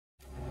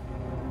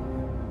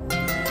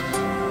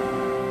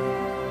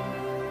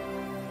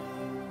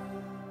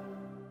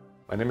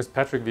My name is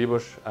Patrick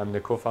Wiebusch. I'm the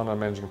co-founder and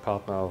managing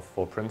partner of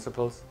 4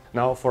 Principles.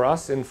 Now, for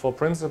us in 4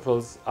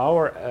 Principles,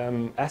 our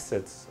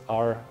assets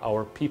are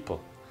our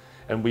people.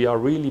 And we are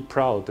really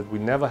proud that we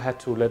never had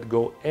to let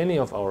go any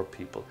of our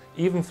people,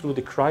 even through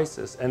the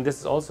crisis. And this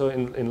is also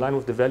in line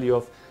with the value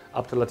of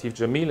Abdul Latif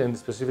Jameel and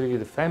specifically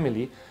the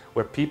family,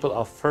 where people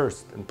are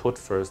first and put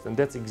first. And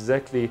that's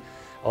exactly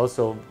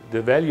also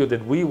the value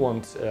that we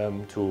want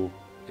to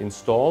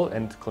install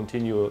and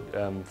continue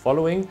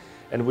following,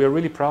 and we're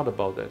really proud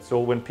about that. So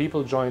when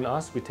people join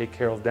us, we take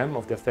care of them,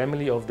 of their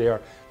family, of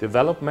their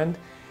development,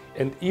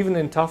 and even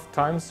in tough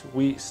times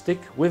we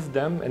stick with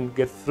them and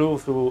get through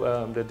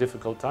the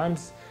difficult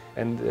times.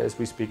 And as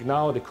we speak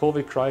now, the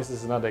COVID crisis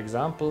is another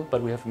example,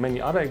 but we have many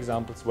other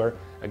examples where,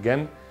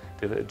 again,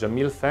 the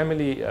Jameel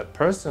family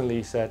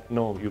personally said,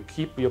 no, you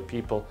keep your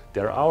people,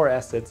 they're our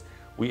assets,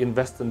 we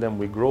invest in them,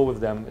 we grow with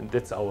them, and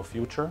that's our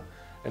future.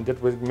 And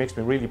that makes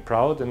me really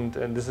proud, and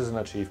this is an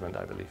achievement,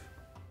 I believe.